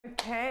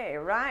Okay,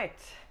 right.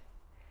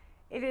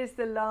 It is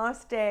the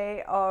last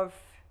day of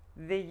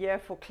the year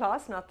for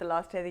class, not the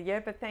last day of the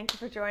year, but thank you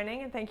for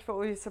joining and thank you for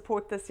all your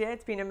support this year.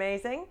 It's been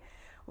amazing.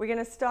 We're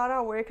going to start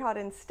our workout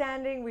in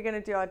standing. We're going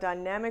to do our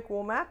dynamic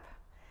warm-up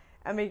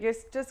and we're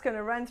just going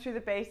to run through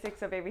the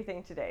basics of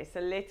everything today. So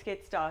let's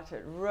get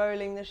started.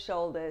 Rolling the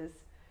shoulders,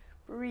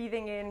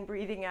 breathing in,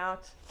 breathing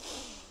out.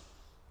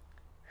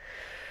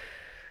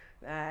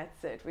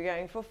 That's it. We're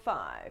going for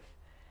 5.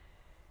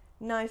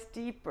 Nice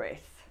deep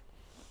breath.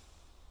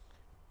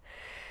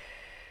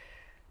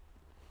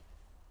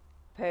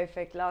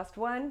 Perfect. Last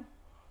one.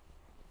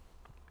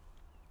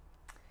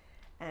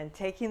 And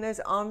taking those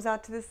arms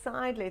out to the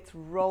side, let's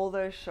roll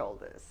those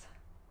shoulders.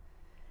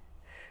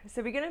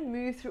 So we're going to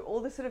move through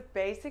all the sort of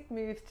basic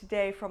moves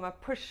today from a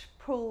push,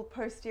 pull,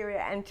 posterior,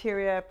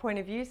 anterior point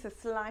of view. So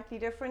slightly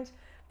different,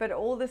 but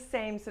all the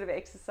same sort of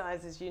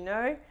exercises, you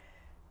know.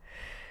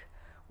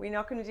 We're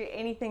not going to do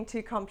anything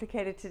too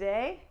complicated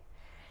today.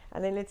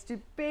 And then let's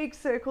do big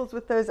circles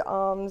with those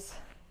arms,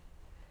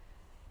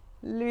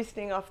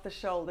 loosening off the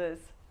shoulders.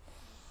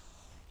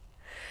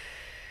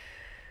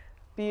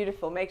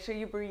 Beautiful. Make sure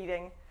you're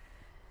breathing.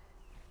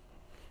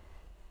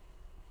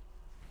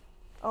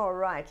 All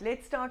right,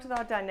 let's start with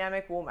our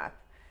dynamic warm-up.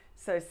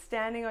 So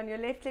standing on your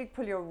left leg,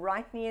 pull your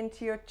right knee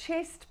into your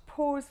chest,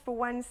 pause for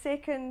 1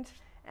 second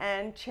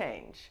and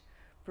change.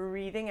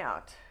 Breathing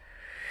out.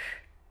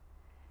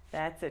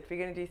 That's it. We're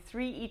going to do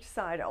 3 each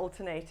side,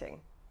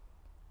 alternating.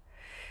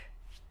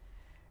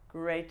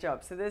 Great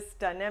job. So this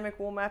dynamic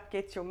warm-up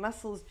gets your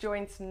muscles,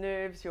 joints,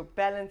 nerves, your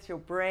balance, your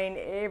brain,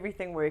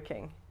 everything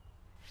working.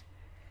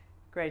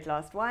 Great.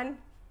 Last one.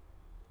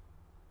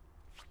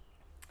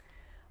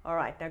 All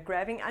right, now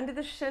grabbing under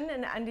the shin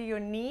and under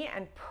your knee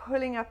and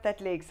pulling up that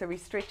leg. So we're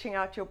stretching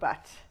out your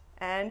butt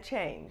and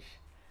change.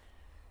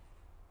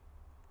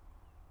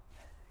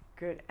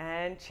 Good,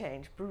 and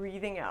change.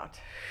 Breathing out.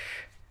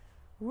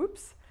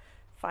 Whoops.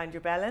 Find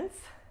your balance.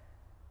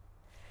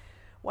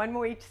 1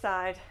 more each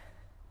side.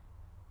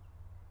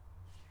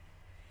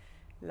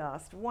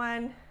 Last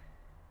one.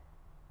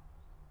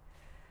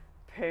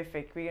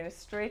 Perfect. We're going to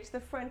stretch the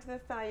front of the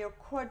thigh, your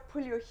quad,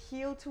 pull your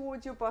heel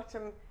towards your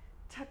bottom,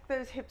 tuck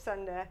those hips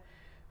under.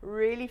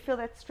 Really feel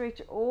that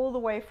stretch all the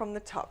way from the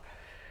top.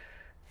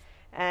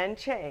 And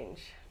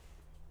change.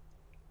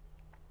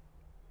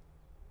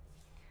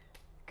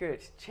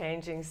 Good.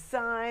 Changing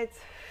sides.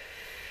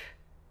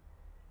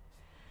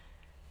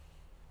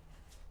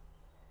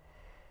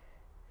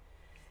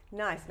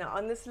 Nice. Now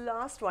on this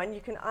last one,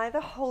 you can either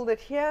hold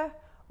it here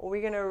or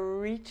we're going to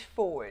reach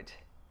forward.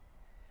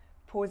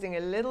 Pausing a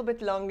little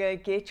bit longer,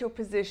 get your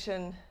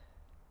position,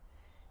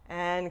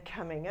 and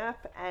coming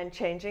up and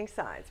changing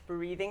sides.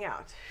 Breathing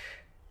out.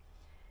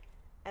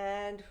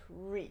 And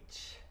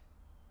reach.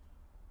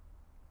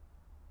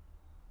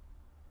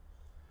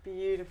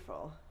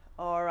 Beautiful.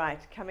 All right,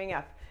 coming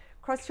up.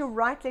 Cross your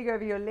right leg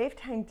over your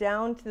left, hang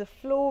down to the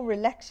floor,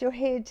 relax your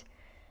head.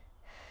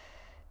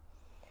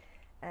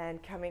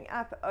 And coming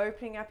up,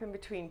 opening up in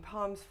between,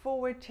 palms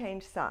forward,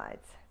 change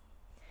sides.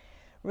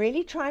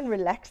 Really try and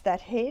relax that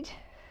head.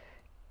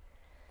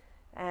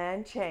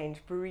 And change,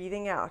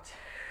 breathing out.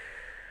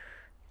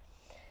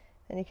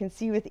 And you can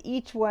see with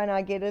each one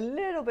I get a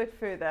little bit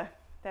further.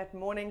 That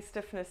morning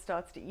stiffness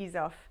starts to ease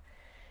off.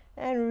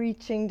 And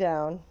reaching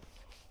down.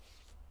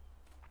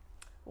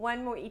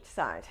 1 more each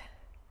side.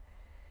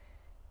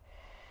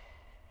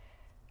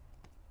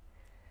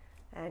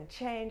 And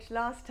change,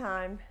 last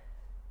time.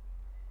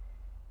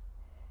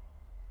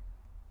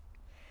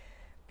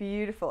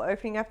 Beautiful.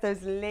 Opening up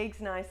those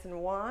legs nice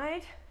and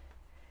wide.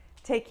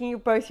 Taking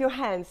both your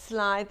hands,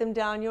 slide them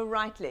down your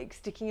right leg,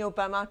 sticking your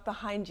bum out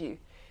behind you.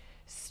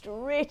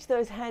 Stretch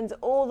those hands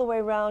all the way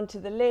around to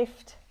the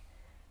left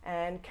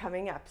and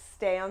coming up.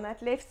 Stay on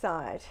that left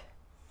side.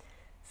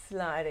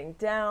 Sliding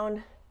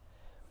down,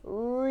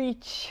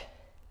 reach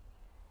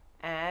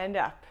and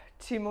up.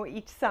 2 more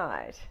each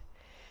side.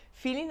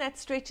 Feeling that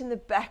stretch in the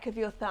back of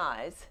your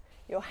thighs,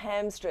 your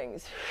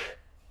hamstrings.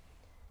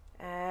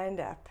 And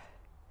up.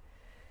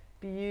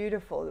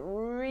 Beautiful.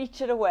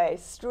 Reach it away.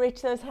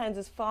 Stretch those hands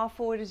as far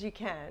forward as you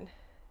can.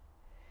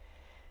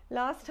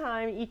 Last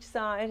time, each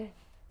side.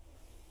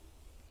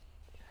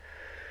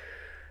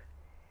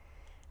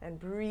 And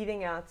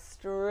breathing out,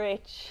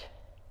 stretch.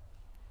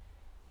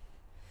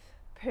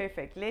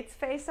 Perfect. Let's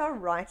face our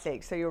right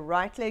leg. So your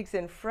right leg's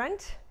in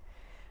front.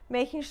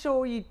 Making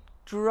sure you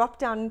drop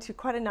down into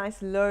quite a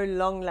nice low,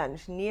 long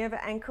lunge. Knee over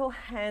ankle,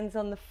 hands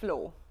on the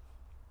floor.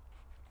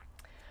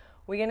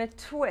 We're going to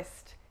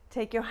twist.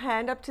 Take your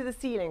hand up to the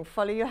ceiling,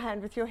 follow your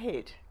hand with your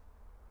head.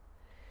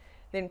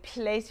 Then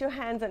place your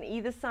hands on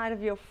either side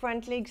of your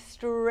front leg,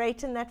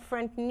 straighten that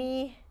front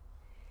knee,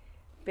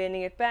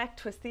 bending it back,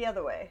 twist the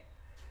other way.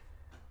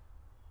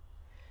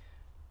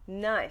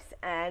 Nice,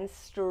 and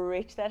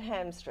stretch that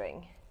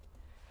hamstring.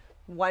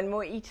 1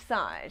 more each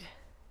side.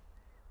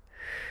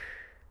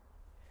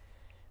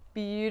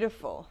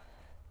 Beautiful.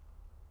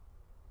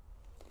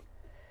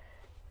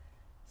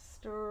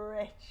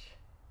 Stretch.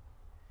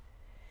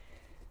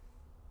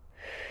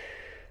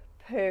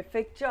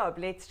 Perfect job.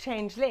 Let's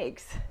change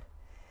legs.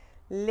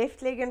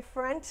 Left leg in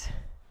front,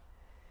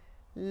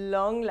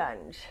 long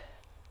lunge.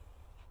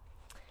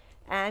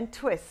 And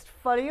twist.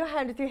 Follow your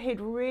hand with your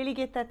head, really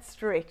get that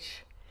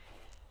stretch.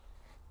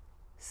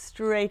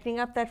 Straightening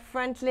up that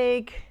front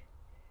leg,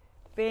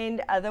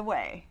 bend other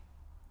way.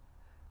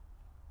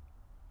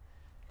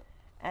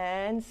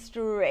 And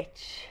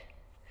stretch.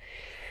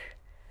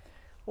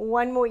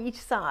 One more each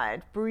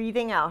side,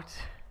 breathing out.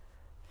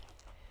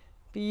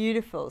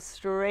 Beautiful.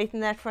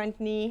 Straighten that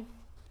front knee.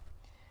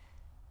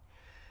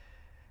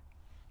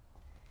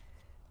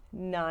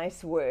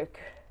 Nice work.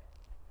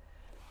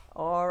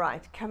 All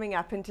right, coming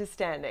up into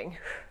standing.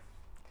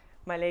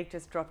 My leg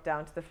just dropped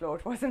down to the floor.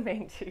 It wasn't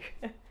meant to.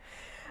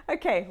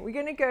 Okay, we're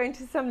going to go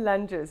into some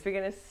lunges. We're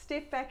going to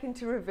step back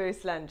into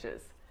reverse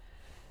lunges.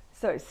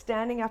 So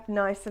standing up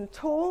nice and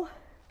tall.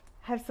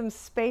 Have some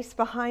space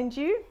behind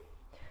you.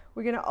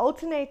 We're going to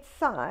alternate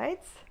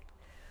sides.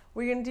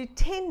 We're going to do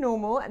 10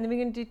 normal, and then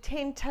we're going to do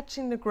 10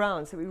 touching the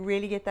ground, so we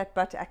really get that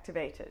butt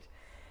activated.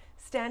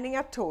 Standing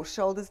up tall,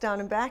 shoulders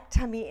down and back,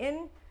 tummy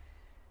in.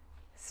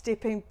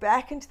 Stepping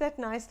back into that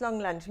nice long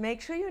lunge.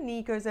 Make sure your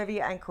knee goes over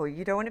your ankle.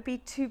 You don't want to be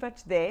too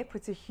much there,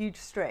 puts a huge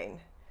strain.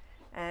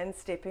 And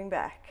stepping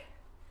back.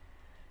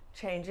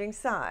 Changing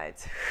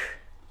sides.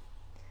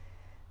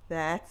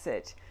 That's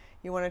it.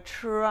 You want to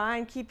try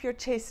and keep your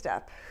chest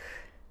up.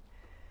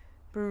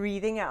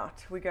 Breathing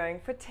out. We're going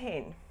for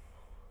 10.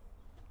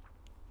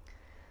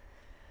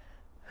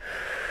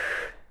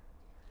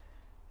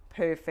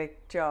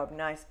 Perfect job.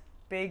 Nice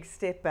big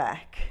step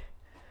back.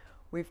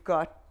 We've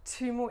got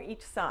 2 more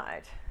each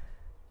side.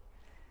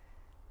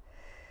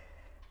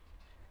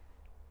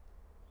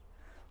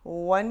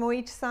 One more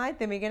each side,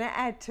 then we're going to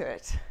add to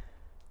it.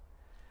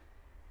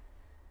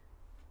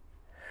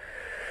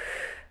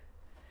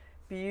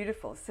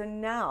 Beautiful. So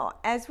now,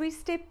 as we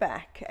step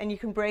back, and you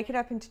can break it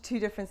up into 2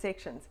 different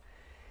sections,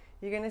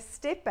 you're going to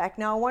step back.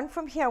 Now, one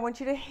from here, I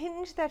want you to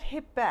hinge that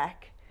hip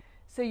back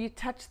so you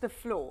touch the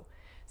floor.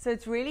 So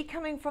it's really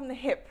coming from the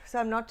hip. So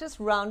I'm not just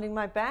rounding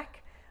my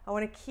back. I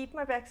want to keep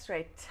my back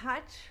straight.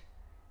 Touch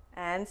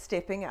and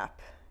stepping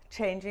up.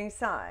 Changing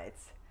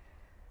sides.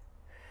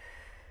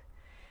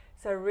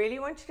 So I really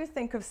want you to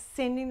think of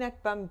sending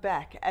that bum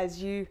back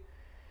as you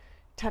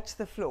touch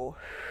the floor.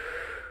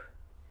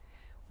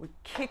 We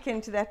kick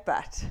into that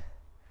butt.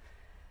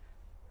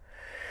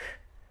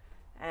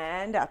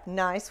 And up.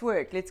 Nice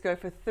work. Let's go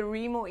for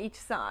 3 more each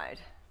side.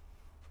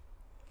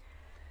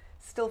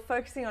 Still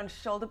focusing on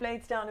shoulder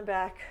blades down and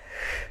back.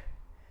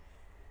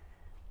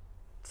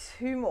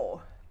 2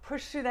 more.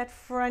 Push through that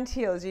front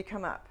heel as you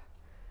come up.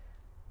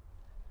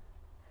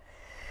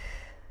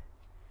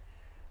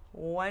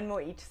 1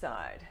 more each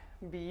side.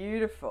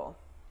 Beautiful.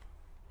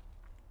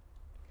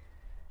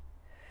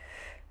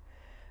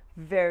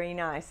 Very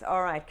nice.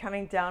 All right,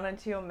 coming down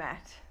onto your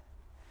mat.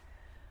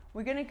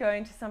 We're going to go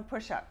into some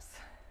push-ups.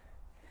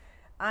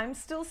 I'm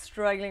still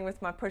struggling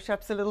with my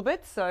push-ups a little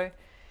bit, so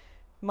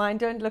mine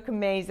don't look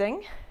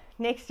amazing.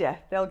 Next year,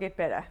 they'll get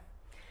better.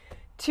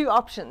 2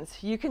 options.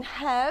 You can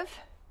have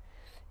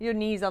your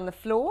knees on the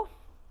floor,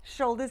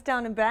 shoulders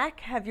down and back,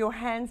 have your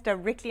hands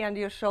directly under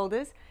your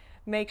shoulders.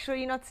 Make sure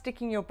you're not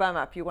sticking your bum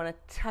up. You want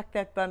to tuck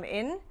that bum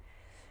in,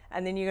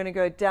 and then you're going to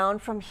go down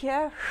from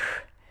here.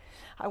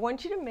 I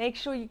want you to make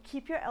sure you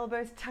keep your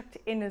elbows tucked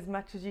in as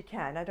much as you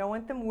can. I don't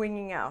want them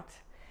winging out.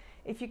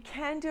 If you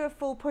can do a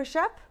full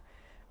push-up,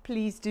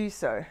 please do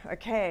so.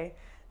 Okay,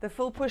 the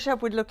full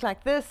push-up would look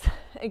like this.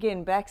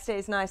 Again, back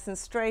stays nice and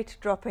straight,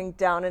 dropping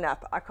down and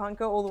up. I can't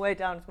go all the way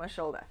down with my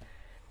shoulder.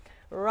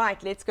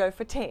 Right, let's go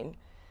for 10.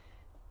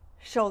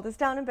 Shoulders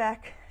down and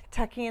back,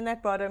 tucking in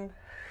that bottom,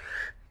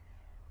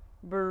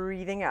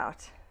 breathing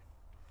out.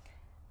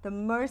 The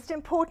most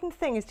important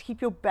thing is to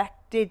keep your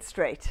back dead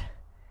straight.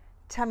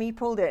 Tummy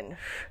pulled in.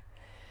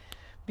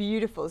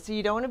 Beautiful. So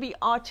you don't want to be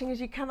arching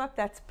as you come up.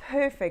 That's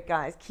perfect,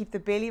 guys. Keep the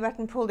belly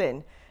button pulled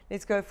in.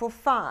 Let's go for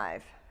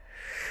 5.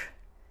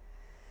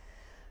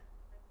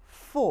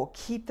 4.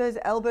 Keep those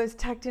elbows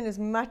tucked in as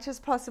much as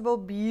possible.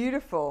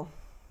 Beautiful.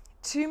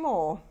 2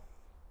 more.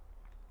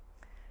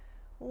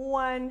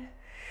 1.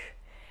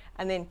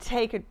 And then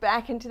take it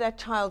back into that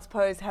child's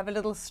pose. Have a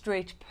little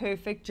stretch.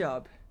 Perfect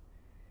job.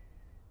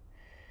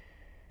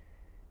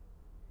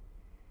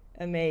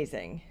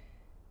 Amazing.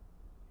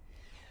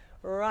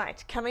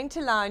 Right, coming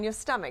to lie on your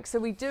stomach. So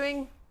we're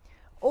doing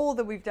all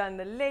that we've done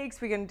the legs,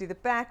 we're going to do the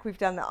back, we've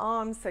done the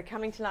arms. So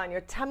coming to lie on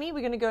your tummy,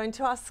 we're going to go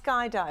into our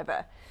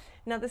skydiver.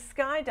 Now the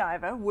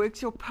skydiver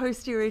works your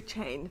posterior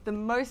chain. The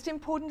most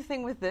important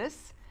thing with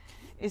this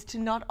is to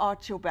not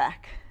arch your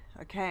back.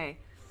 Okay,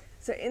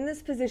 so in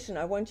this position,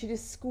 I want you to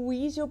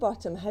squeeze your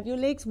bottom, have your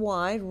legs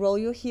wide, roll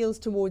your heels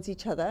towards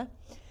each other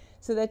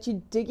so that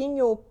you're digging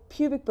your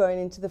pubic bone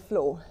into the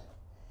floor.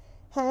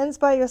 Hands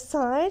by your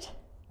side.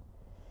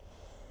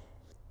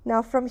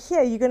 Now from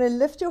here, you're going to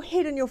lift your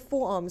head and your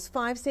forearms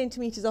 5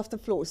 centimeters off the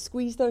floor.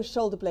 Squeeze those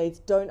shoulder blades.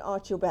 Don't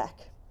arch your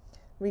back.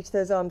 Reach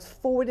those arms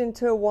forward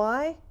into a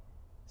Y.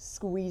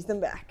 Squeeze them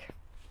back.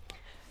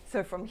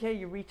 So from here,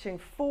 you're reaching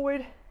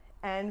forward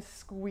and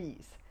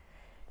squeeze.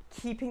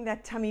 Keeping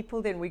that tummy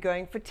pulled in. We're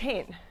going for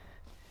 10.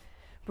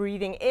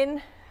 Breathing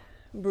in,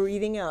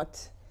 breathing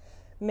out.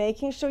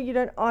 Making sure you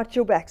don't arch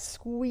your back.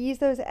 Squeeze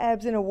those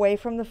abs in away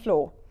from the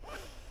floor.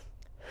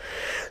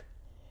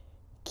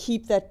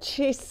 Keep that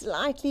chest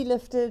slightly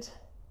lifted.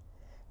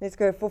 Let's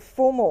go for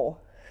 4 more.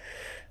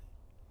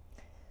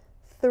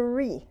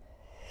 3,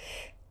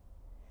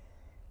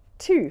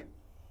 2,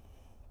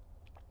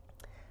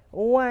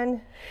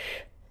 1.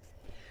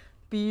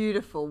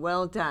 Beautiful,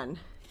 well done.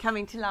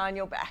 Coming to lie on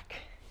your back.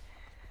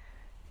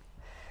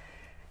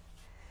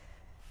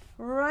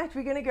 Right,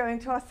 we're going to go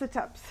into our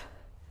sit-ups.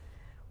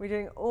 We're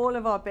doing all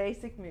of our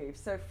basic moves.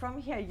 So from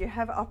here you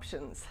have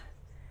options.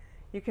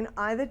 You can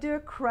either do a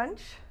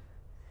crunch,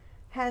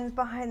 hands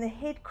behind the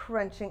head,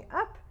 crunching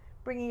up,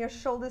 bringing your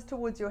shoulders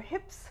towards your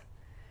hips.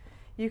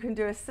 You can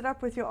do a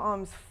sit-up with your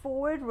arms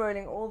forward,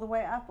 rolling all the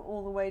way up,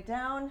 all the way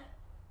down.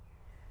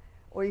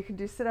 Or you can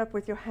do sit-up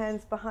with your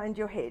hands behind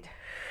your head.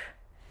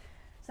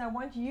 So I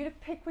want you to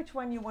pick which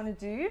one you want to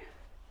do.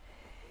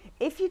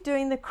 If you're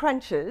doing the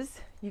crunches,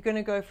 you're going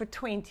to go for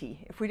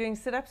 20. If we're doing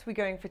sit-ups, we're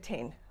going for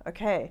 10.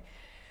 Okay.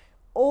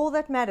 All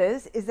that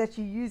matters is that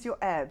you use your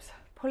abs,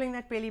 pulling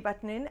that belly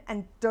button in,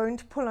 and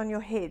don't pull on your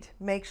head.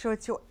 Make sure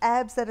it's your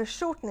abs that are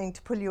shortening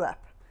to pull you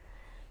up.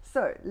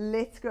 So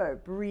let's go.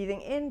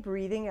 Breathing in,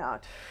 breathing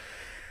out.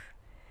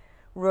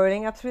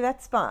 Rolling up through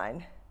that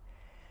spine.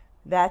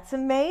 That's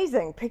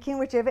amazing. Picking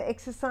whichever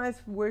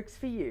exercise works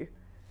for you.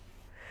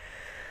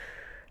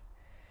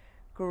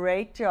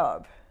 Great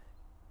job.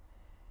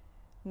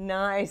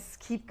 Nice.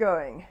 Keep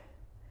going.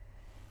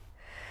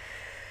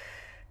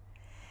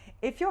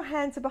 If your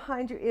hands are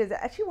behind your ears, I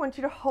actually want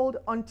you to hold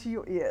onto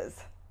your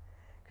ears,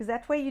 because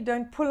that way you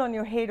don't pull on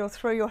your head or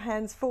throw your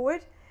hands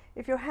forward.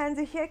 If your hands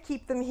are here,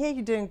 keep them here.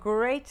 You're doing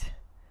great.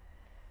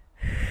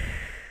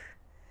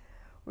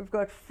 We've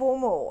got 4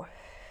 more.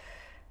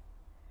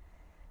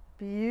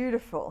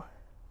 Beautiful.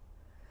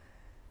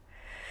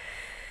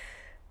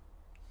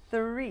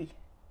 3.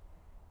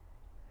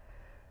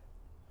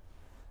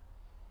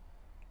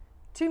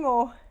 2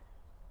 more.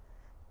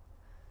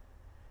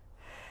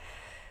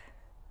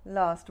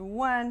 Last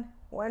one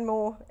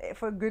more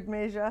for good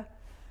measure.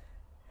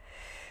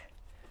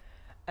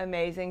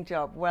 Amazing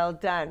job, well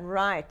done.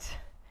 Right,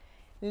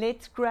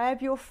 let's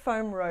grab your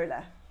foam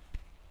roller.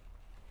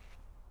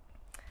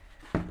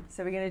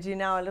 So we're going to do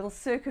now a little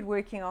circuit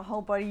working our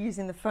whole body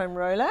using the foam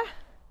roller.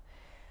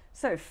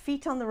 So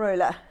feet on the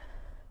roller.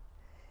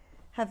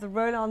 Have the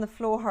roller on the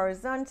floor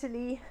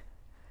horizontally.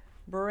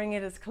 Bring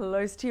it as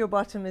close to your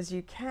bottom as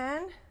you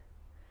can.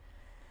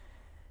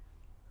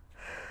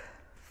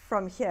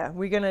 From here,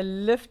 we're going to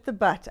lift the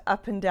butt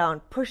up and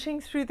down,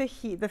 pushing through the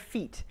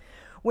feet.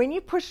 When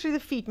you push through the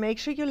feet, make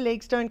sure your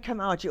legs don't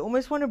come out. You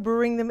almost want to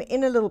bring them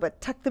in a little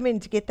bit, tuck them in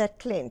to get that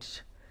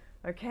clench.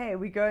 Okay,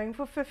 we're going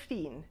for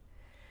 15.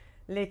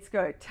 Let's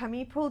go.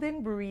 Tummy pulled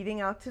in,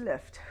 breathing out to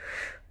lift.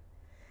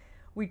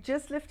 We're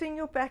just lifting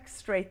your back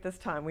straight this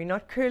time. We're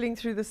not curling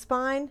through the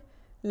spine.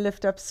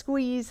 Lift up,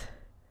 squeeze,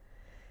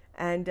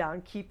 and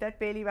down. Keep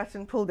that belly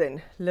button pulled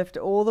in. Lift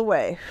all the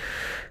way.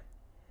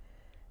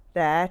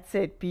 That's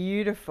it.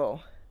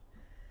 Beautiful.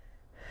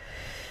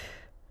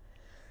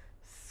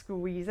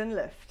 Squeeze and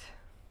lift.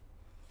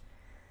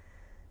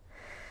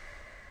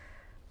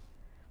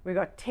 We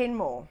got 10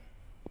 more.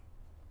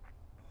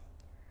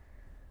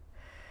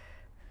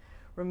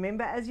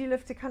 Remember, as you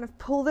lift, to kind of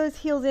pull those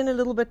heels in a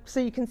little bit so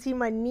you can see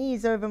my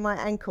knees over my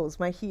ankles,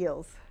 my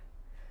heels.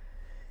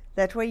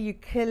 That way you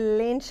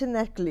clench in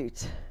that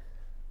glute.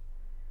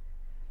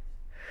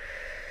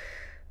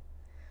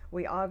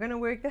 We are going to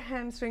work the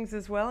hamstrings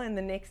as well in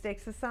the next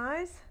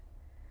exercise.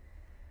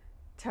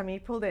 Tummy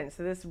pulled in.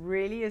 So this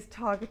really is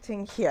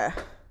targeting here.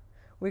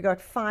 We got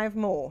 5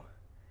 more.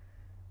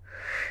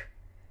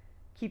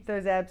 Keep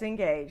those abs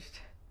engaged.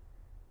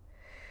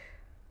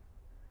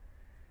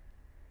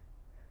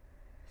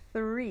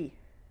 3,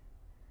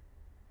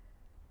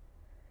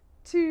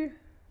 2,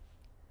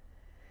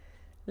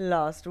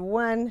 last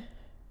one.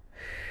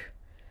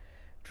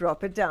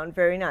 Drop it down.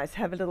 Very nice.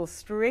 Have a little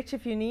stretch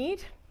if you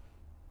need.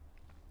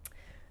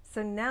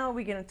 So now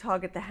we're going to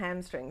target the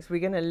hamstrings.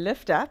 We're going to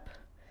lift up,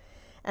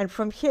 and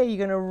from here you're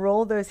going to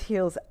roll those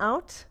heels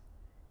out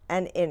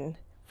and in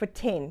for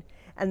 10,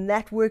 and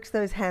that works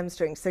those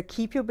hamstrings. So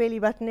keep your belly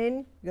button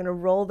in. You're going to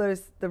roll the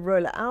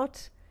roller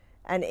out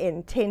and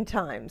in 10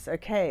 times.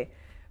 Okay,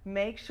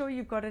 make sure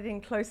you've got it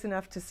in close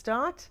enough to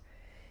start.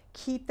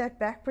 Keep that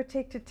back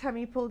protected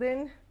tummy pulled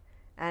in,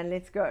 and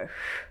let's go.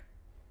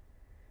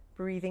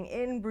 Breathing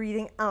in,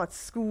 breathing out,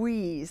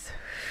 squeeze.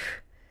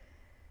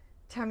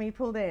 Tummy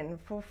pulled in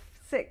for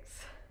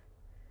 6,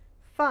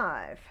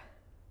 5,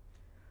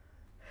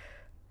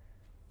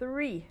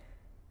 3,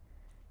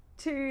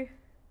 2,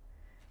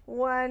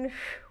 1.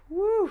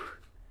 Woo!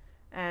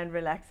 And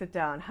relax it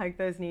down. Hug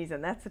those knees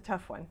in. That's a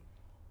tough one.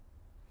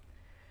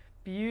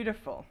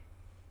 Beautiful.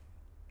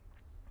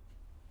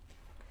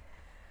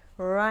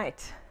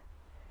 Right.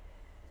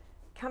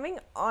 Coming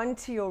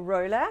onto your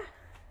roller.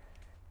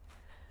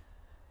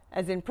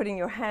 as in putting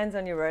your hands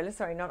on your roller.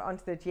 Sorry, not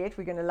onto that yet.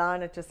 We're going to lie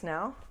on it just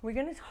now. We're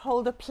going to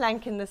hold a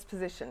plank in this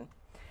position.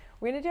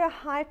 We're going to do a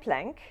high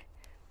plank.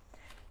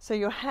 So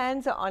your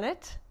hands are on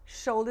it,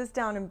 shoulders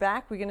down and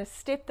back. We're going to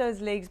step those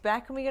legs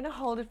back and we're going to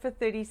hold it for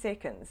 30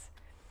 seconds.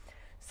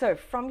 So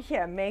from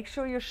here, make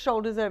sure your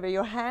shoulders over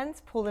your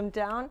hands, pull them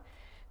down,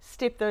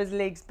 step those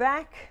legs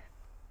back,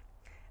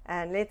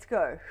 and let's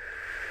go.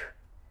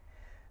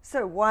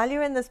 So while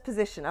you're in this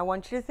position, I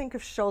want you to think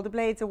of shoulder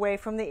blades away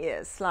from the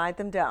ears. Slide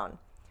them down.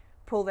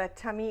 Pull that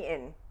tummy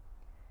in.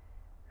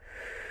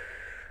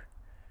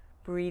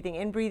 Breathing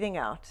in, breathing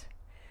out.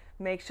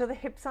 Make sure the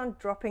hips aren't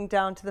dropping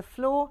down to the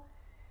floor.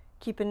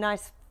 Keep a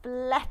nice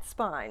flat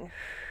spine.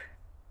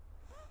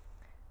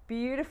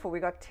 Beautiful. We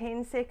got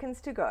 10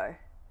 seconds to go.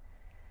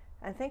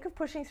 And think of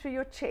pushing through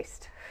your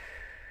chest.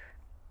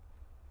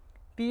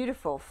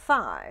 Beautiful.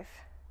 5,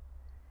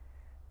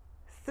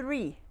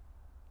 3,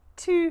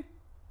 2,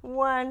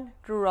 1.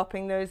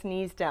 Dropping those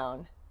knees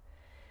down.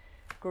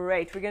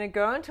 Great. We're going to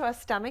go onto our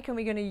stomach and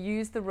we're going to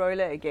use the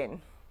roller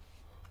again.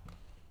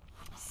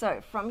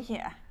 So from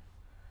here.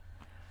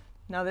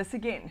 Now this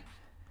again,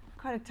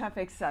 quite a tough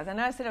exercise. I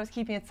know I said I was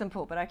keeping it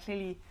simple, but I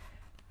clearly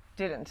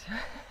didn't.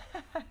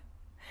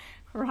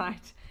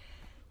 Right.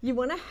 You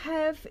want to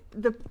have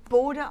the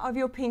border of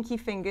your pinky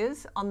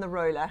fingers on the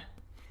roller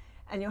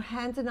and your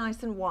hands are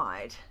nice and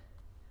wide.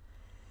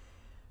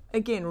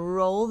 Again,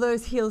 roll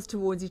those heels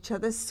towards each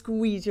other,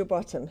 squeeze your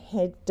bottom,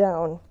 head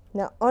down.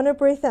 Now on a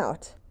breath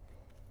out,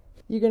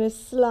 you're going to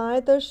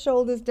slide those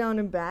shoulders down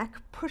and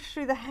back, push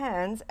through the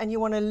hands, and you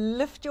want to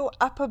lift your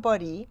upper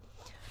body,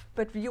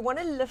 but you want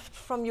to lift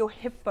from your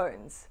hip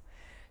bones.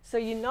 So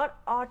you're not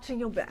arching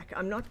your back.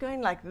 I'm not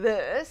going like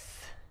this.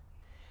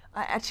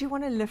 I actually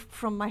want to lift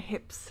from my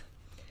hips.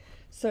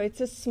 So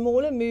it's a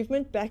smaller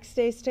movement, back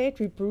stay straight.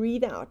 We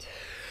breathe out.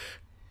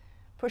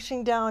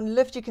 Pushing down,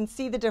 lift. You can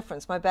see the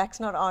difference. My back's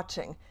not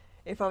arching.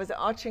 If I was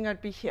arching,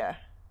 I'd be here.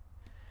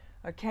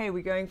 Okay,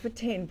 we're going for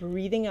 10.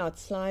 Breathing out.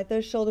 Slide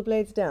those shoulder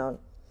blades down.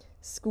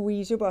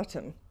 Squeeze your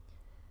bottom.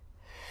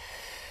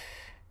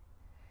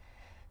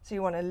 So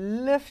you want to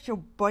lift your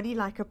body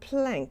like a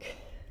plank.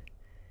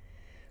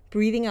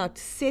 Breathing out.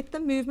 Set the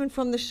movement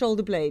from the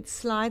shoulder blades.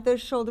 Slide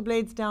those shoulder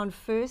blades down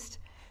first,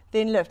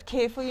 then lift.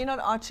 Careful you're not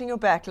arching your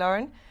back,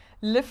 Lauren.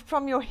 Lift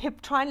from your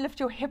hip. Try and lift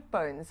your hip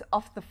bones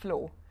off the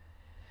floor.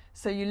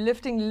 So you're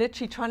lifting,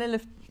 literally trying to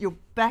lift your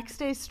back,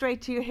 stay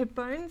straight to your hip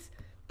bones.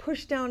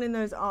 Push down in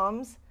those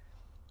arms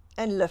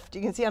and lift.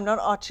 You can see I'm not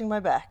arching my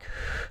back.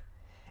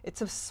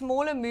 It's a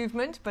smaller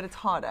movement, but it's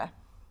harder.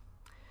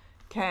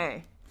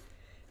 Okay.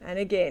 And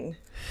again.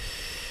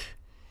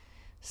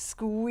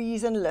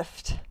 Squeeze and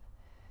lift.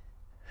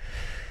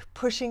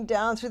 Pushing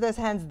down through those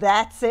hands.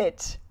 That's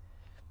it.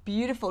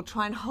 Beautiful.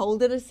 Try and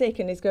hold it a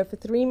second. Let's go for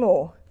 3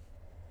 more.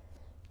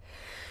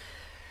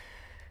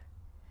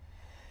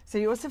 So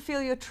you also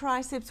feel your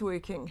triceps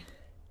working.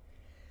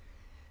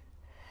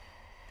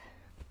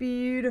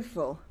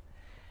 Beautiful.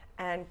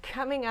 And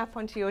coming up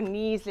onto your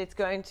knees, let's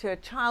go into a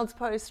child's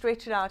pose.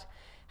 Stretch it out.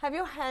 Have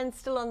your hands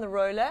still on the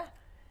roller.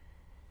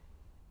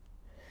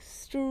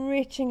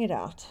 Stretching it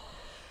out.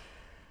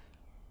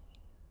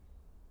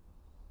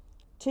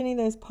 Turning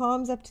those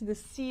palms up to the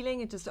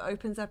ceiling. It just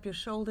opens up your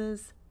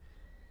shoulders.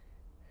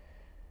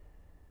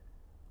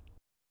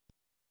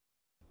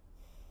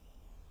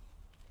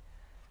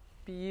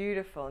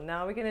 Beautiful.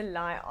 Now we're going to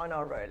lie on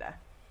our roller.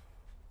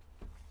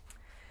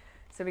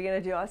 So we're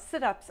going to do our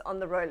sit-ups on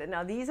the roller.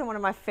 Now these are one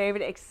of my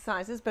favorite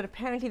exercises, but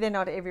apparently they're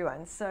not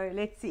everyone's. So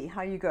let's see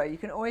how you go. You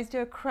can always do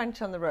a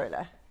crunch on the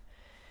roller.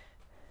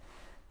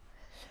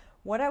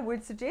 What I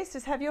would suggest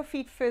is have your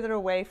feet further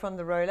away from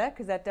the roller,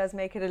 because that does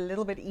make it a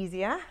little bit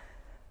easier.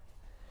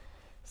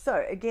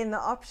 So again, the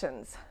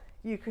options.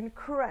 You can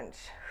crunch.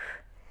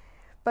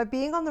 By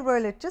being on the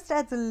roller, it just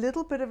adds a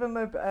little bit of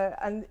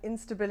an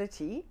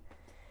instability.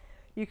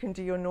 You can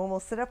do your normal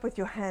sit-up with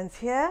your hands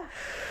here,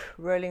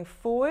 rolling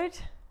forward,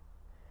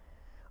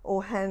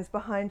 or hands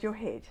behind your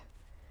head.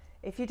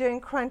 If you're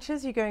doing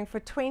crunches, you're going for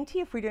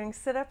 20. If we're doing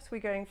sit-ups,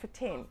 we're going for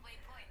 10.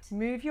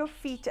 Move your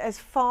feet as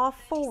far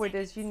forward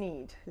as you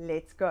need.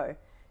 Let's go.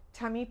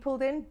 Tummy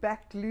pulled in,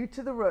 back glued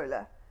to the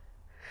roller.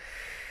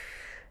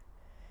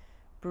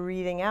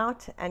 Breathing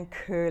out and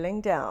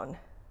curling down.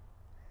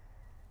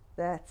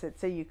 That's it.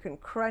 So you can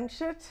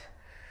crunch it.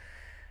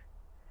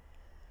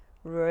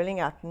 Rolling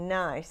up,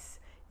 nice.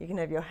 You can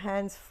have your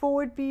hands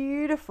forward,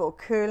 beautiful.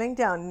 Curling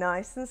down,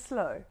 nice and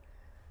slow.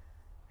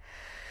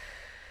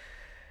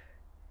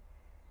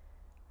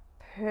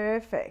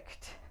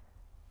 Perfect.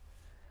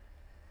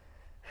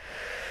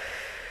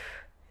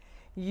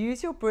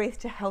 Use your breath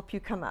to help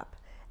you come up.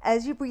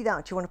 As you breathe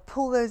out, you want to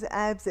pull those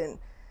abs in.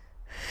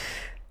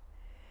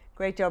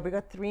 Great job. We've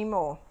got 3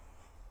 more.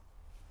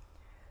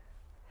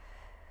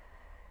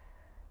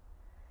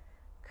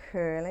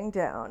 Curling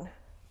down.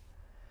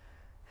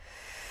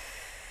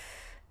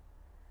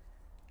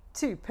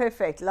 2,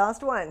 perfect.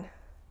 Last one.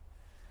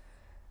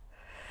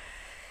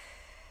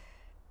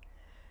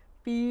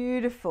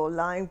 Beautiful.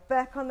 Lying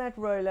back on that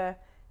roller,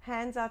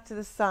 Hands out to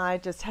the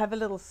side. Just have a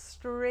little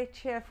stretch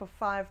here for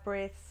 5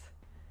 breaths.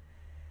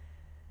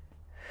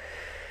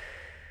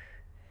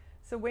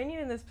 So when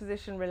you're in this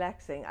position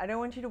relaxing, I don't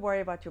want you to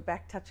worry about your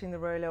back touching the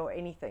roller or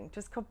anything.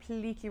 Just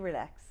completely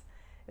relax.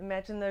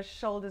 Imagine those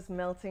shoulders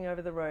melting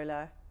over the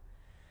roller.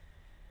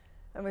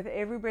 And with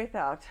every breath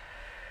out,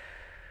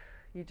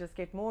 you just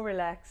get more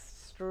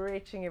relaxed,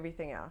 stretching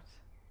everything out.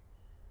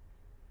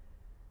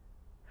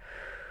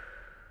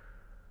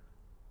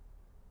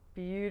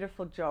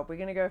 Beautiful job. We're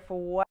going to go for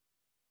one,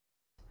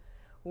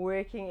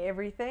 working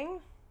everything.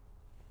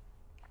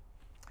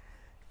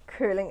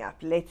 Curling up.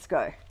 Let's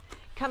go.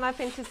 Come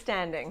up into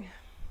standing.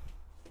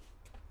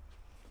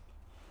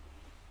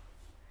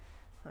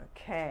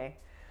 Okay.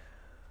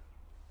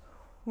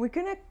 We're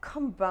going to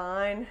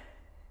combine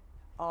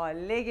our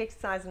leg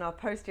exercise and our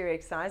posterior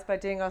exercise by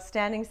doing our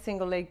standing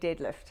single leg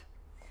deadlift.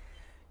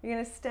 You're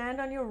going to stand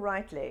on your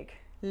right leg,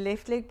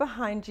 left leg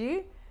behind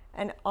you,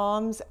 and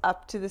arms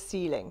up to the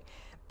ceiling.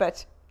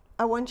 But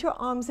I want your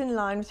arms in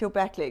line with your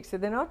back leg, so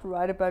they're not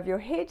right above your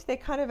head, they're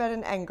kind of at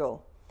an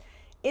angle.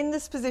 In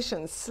this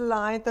position,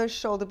 slide those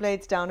shoulder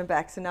blades down and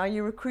back. So now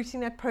you're recruiting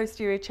that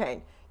posterior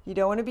chain. You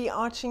don't want to be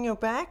arching your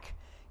back.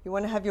 You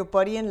want to have your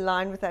body in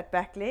line with that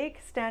back leg.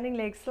 Standing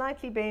leg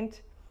slightly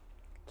bent.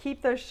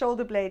 Keep those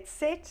shoulder blades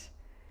set.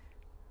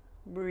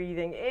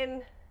 Breathing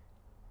in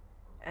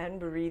and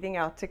breathing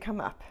out to come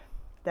up.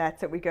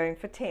 That's it. We're going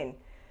for 10.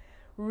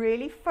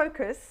 Really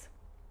focus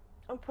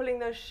on pulling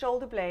those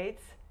shoulder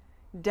blades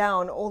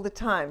down all the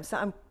time. So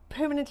I'm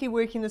permanently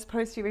working this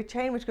posterior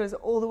chain, which goes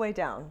all the way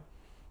down.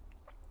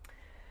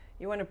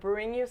 You want to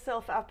bring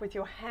yourself up with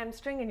your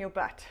hamstring and your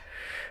butt.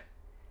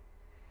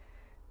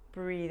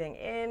 Breathing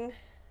in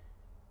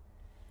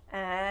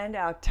and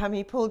out,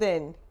 tummy pulled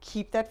in.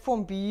 Keep that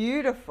form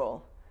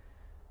beautiful.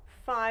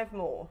 5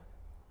 more.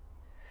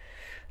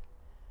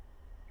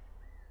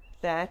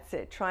 That's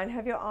it. Try and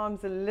have your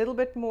arms a little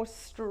bit more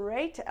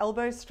straight,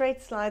 elbows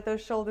straight, slide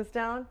those shoulders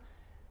down.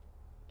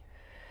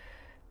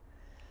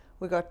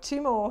 We got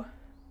 2 more.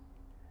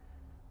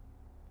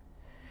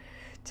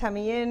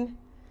 Tummy in.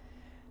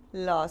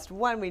 Last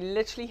one. We're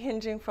literally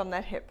hinging from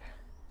that hip.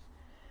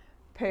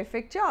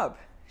 Perfect job.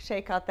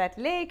 Shake out that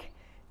leg.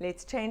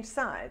 Let's change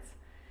sides.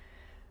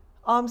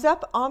 Arms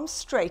up, arms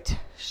straight,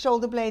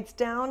 shoulder blades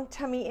down,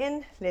 tummy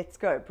in. Let's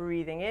go.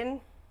 Breathing in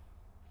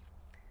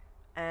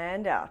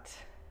and out.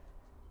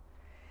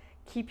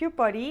 Keep your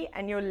body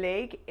and your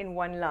leg in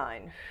one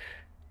line.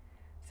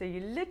 So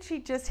you're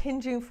literally just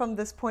hinging from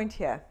this point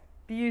here.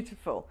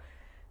 Beautiful.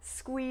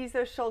 Squeeze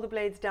those shoulder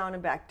blades down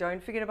and back.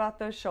 Don't forget about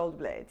those shoulder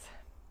blades.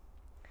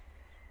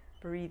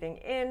 Breathing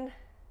in.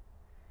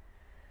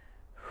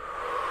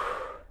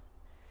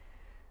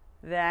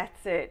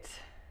 That's it.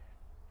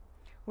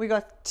 We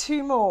got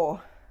 2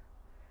 more.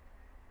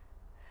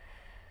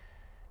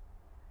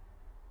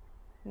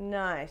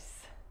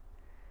 Nice.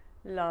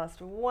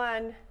 Last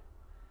one.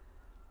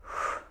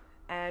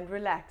 And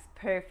relax.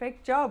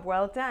 Perfect job.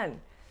 Well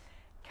done.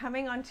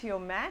 Coming onto your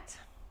mat,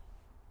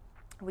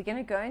 we're going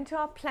to go into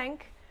our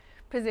plank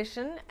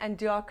position and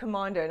do our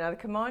commando. Now the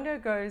commando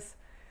goes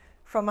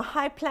from a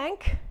high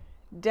plank,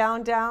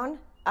 down, down,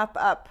 up,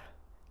 up,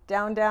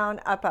 down, down,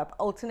 up, up,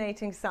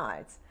 alternating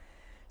sides.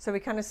 So we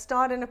kind of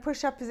start in a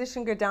push-up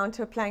position, go down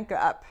to a plank, go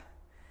up.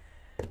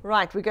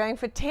 Right, we're going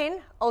for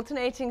 10,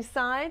 alternating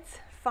sides,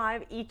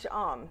 5 each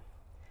arm.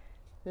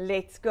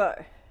 Let's go.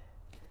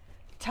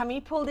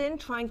 Tummy pulled in,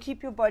 try and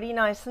keep your body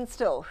nice and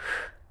still.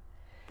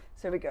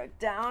 So we go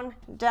down,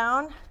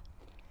 down,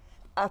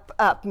 up,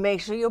 up.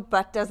 Make sure your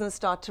butt doesn't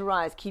start to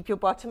rise. Keep your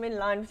bottom in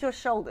line with your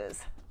shoulders.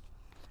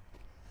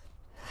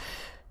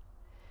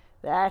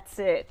 That's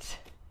it.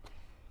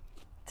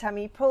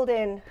 Tummy pulled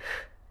in.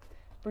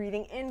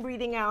 Breathing in,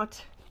 breathing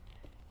out.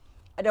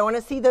 I don't want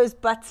to see those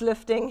butts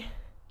lifting.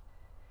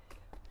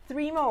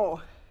 3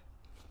 more.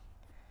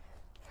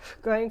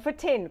 Going for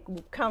 10.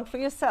 Count for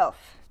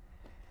yourself.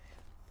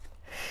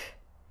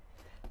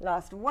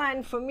 Last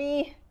one for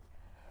me.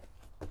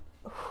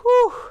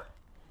 Whew.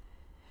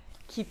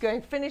 Keep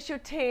going. Finish your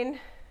 10.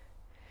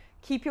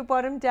 Keep your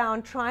bottom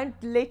down. Try and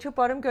let your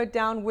bottom go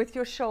down with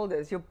your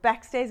shoulders. Your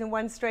back stays in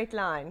one straight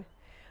line.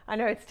 I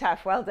know it's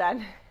tough. Well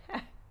done.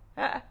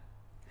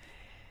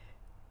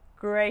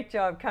 Great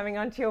job coming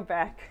onto your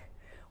back.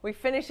 We're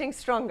finishing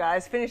strong,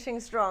 guys. Finishing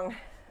strong.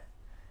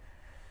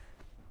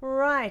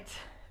 Right.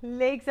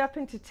 Legs up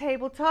into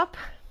tabletop.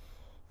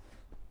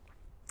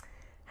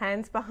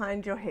 Hands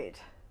behind your head.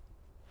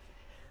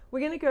 We're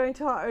going to go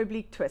into our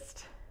oblique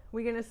twist.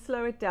 We're going to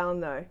slow it down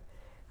though.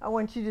 I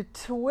want you to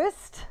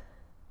twist,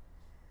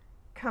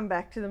 come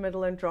back to the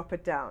middle and drop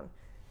it down.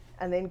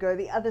 And then go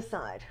the other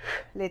side.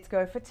 Let's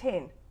go for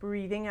 10.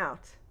 Breathing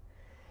out.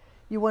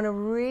 You want to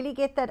really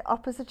get that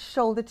opposite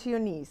shoulder to your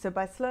knee. So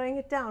by slowing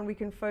it down, we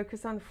can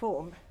focus on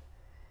form.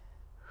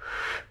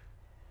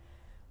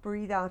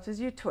 Breathe out as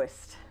you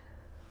twist.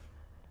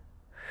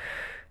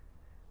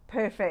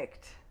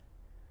 Perfect.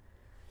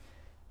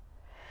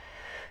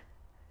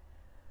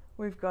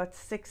 We've got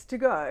 6 to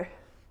go.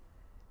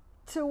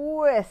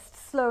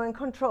 Twist, slow and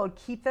controlled.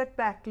 Keep that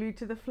back glued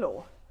to the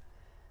floor.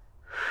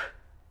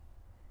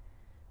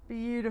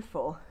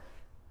 Beautiful.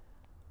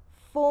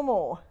 4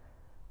 more.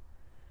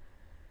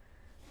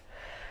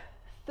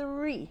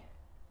 3,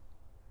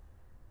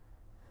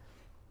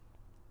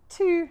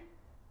 2,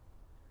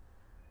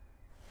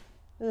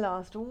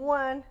 last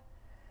 1.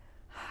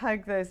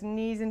 Hug those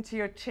knees into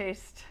your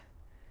chest.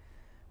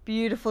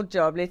 Beautiful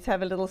job. Let's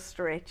have a little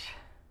stretch.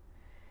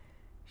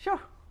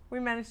 Sure, we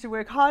managed to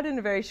work hard in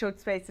a very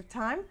short space of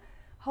time.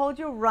 Hold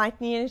your right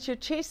knee into your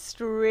chest,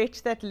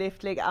 stretch that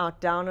left leg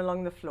out down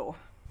along the floor.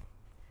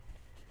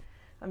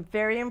 I'm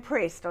very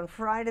impressed. On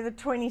Friday the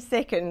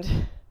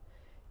 22nd,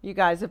 you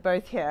guys are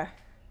both here.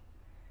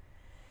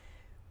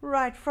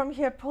 Right, from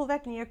here, pull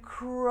that knee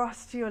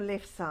across to your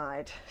left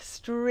side,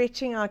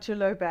 stretching out your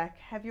low back.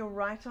 Have your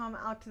right arm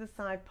out to the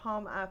side,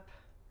 palm up,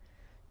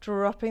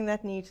 dropping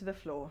that knee to the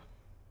floor.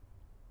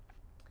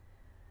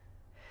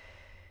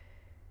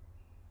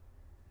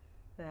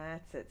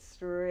 That's it,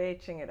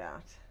 stretching it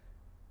out.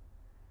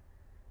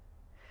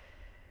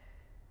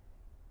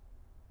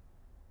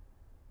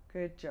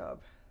 Good job.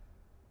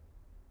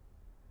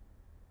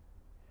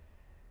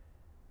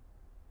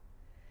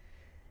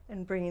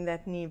 And bringing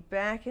that knee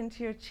back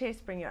into your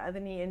chest, bring your other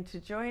knee in to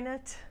join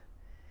it.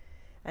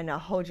 And now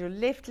hold your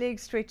left leg,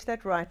 stretch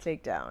that right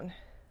leg down.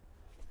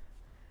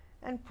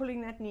 And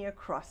pulling that knee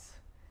across.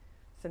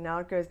 So now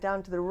it goes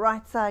down to the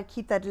right side,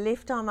 keep that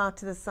left arm out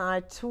to the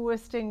side,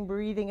 twisting,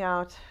 breathing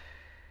out.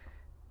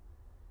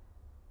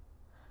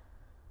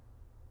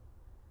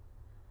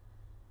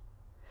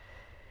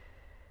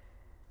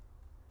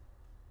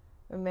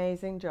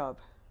 Amazing job.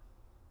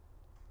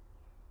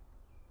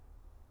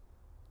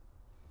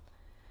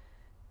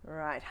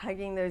 Right,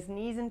 hugging those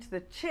knees into the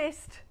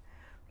chest.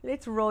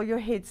 Let's roll your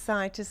head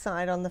side to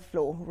side on the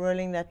floor,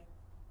 rolling that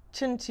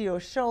chin to your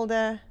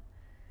shoulder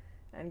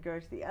and go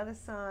to the other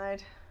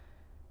side.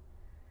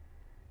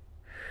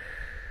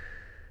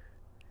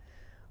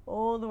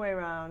 All the way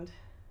around.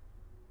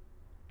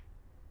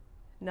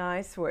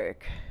 Nice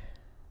work.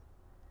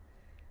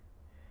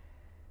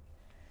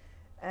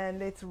 And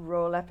let's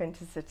roll up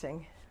into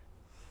sitting.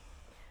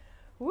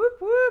 Whoop,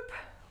 whoop.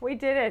 We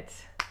did it.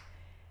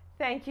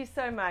 Thank you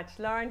so much.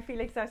 Lauren,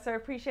 Felix, I so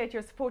appreciate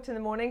your support in the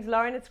mornings.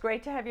 Lauren, it's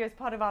great to have you as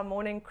part of our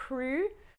morning crew.